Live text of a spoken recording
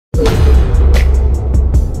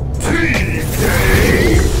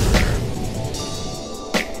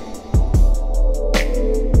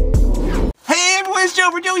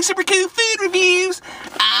Joey Super Cool Food Reviews.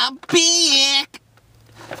 I'm back.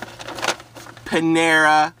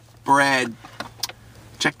 Panera bread.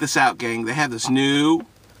 Check this out, gang. They have this new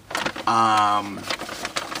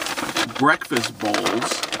breakfast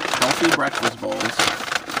bowls, healthy breakfast bowls,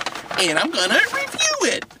 and I'm gonna review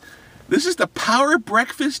it. This is the Power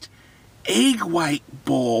Breakfast Egg White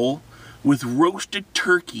Bowl with roasted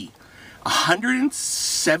turkey.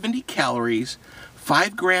 170 calories,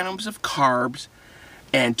 5 grams of carbs,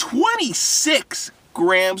 and 26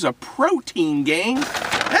 grams of protein, gang.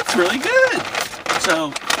 That's really good.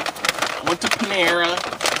 So, I went to Panera,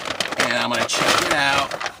 and I'm going to check it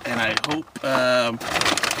out, and I hope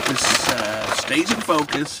this stays in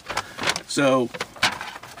focus. So,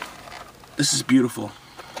 this is beautiful.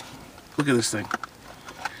 Look at this thing.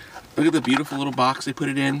 Look at the beautiful little box they put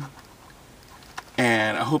it in.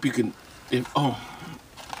 And I hope you can... oh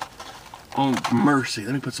mercy,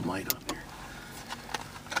 let me put some light on there.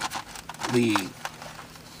 I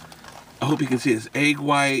hope you can see this egg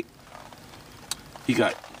white. You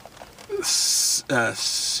got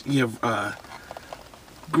you have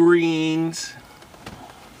greens,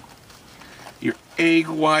 your egg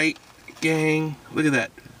white, gang. Look at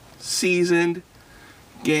that, seasoned,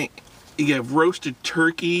 gang. You have roasted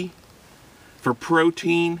turkey for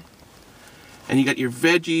protein, and you got your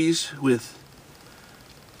veggies with.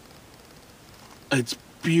 It's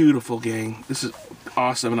beautiful, gang. This is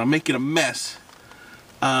awesome, and I'm making a mess.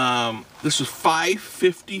 This was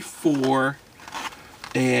 $5.54,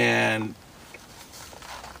 and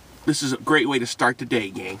this is a great way to start the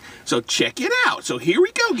day, gang. So check it out. So here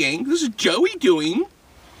we go, gang. This is Joey doing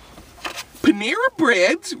Panera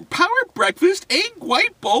Bread's Power Breakfast Egg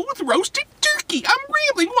White Bowl with roasted turkey. I'm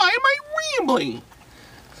rambling. Why am I rambling?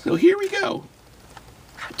 So here we go.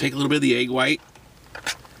 Take a little bit of the egg white.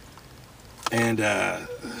 And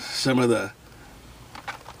some of the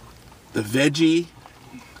veggie.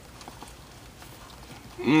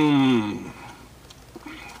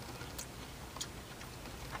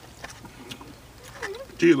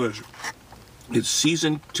 Delicious. It's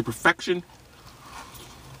seasoned to perfection.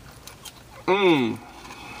 And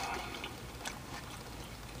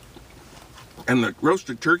the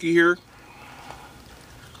roasted turkey here.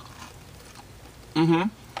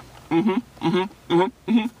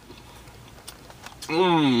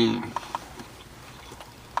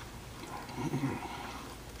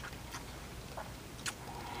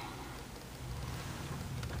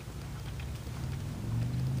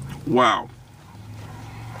 Wow.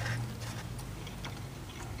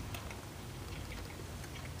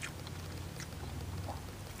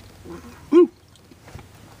 Ooh.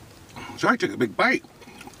 So I took a big bite.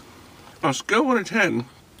 On a scale of 1 to 10,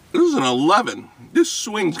 this is an 11. This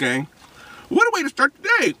swings, gang. What a way to start the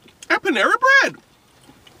day at Panera Bread.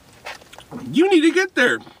 You need to get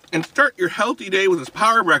there and start your healthy day with this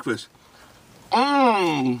Power Breakfast.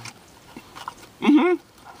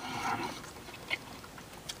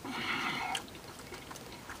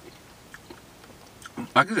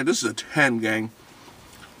 Like I said, this is a 10, gang.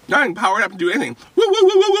 I can power it up and do anything. Woo, woo,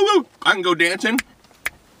 woo, woo, woo, woo. I can go dancing.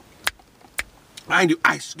 I can do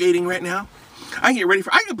ice skating right now. I can get ready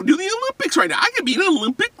for, I can do the Olympics right now. I can be an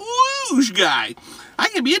Olympic luge guy. I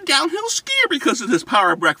can be a downhill skier because of this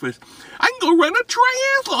Power Breakfast. I can go run a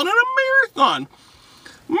triathlon and a marathon.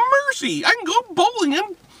 Mercy, I can go bowling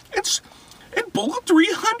and bowl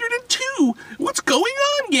 302. What's going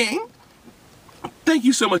on, gang? Thank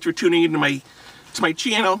you so much for tuning into my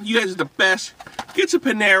channel. You guys are the best. Get some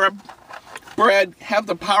Panera Bread. Have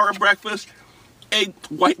the Power Breakfast Egg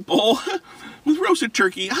White Bowl with roasted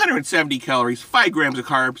turkey, 170 calories, 5 grams of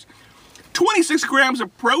carbs, 26 grams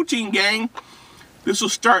of protein, gang. This will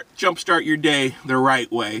jumpstart your day the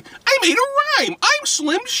right way. I made a rhyme. I'm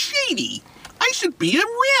Slim Shady. I should be a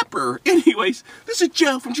rapper. Anyways, this is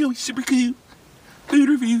Joe from Joey Super Cool Food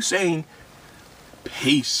Review saying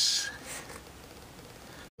peace.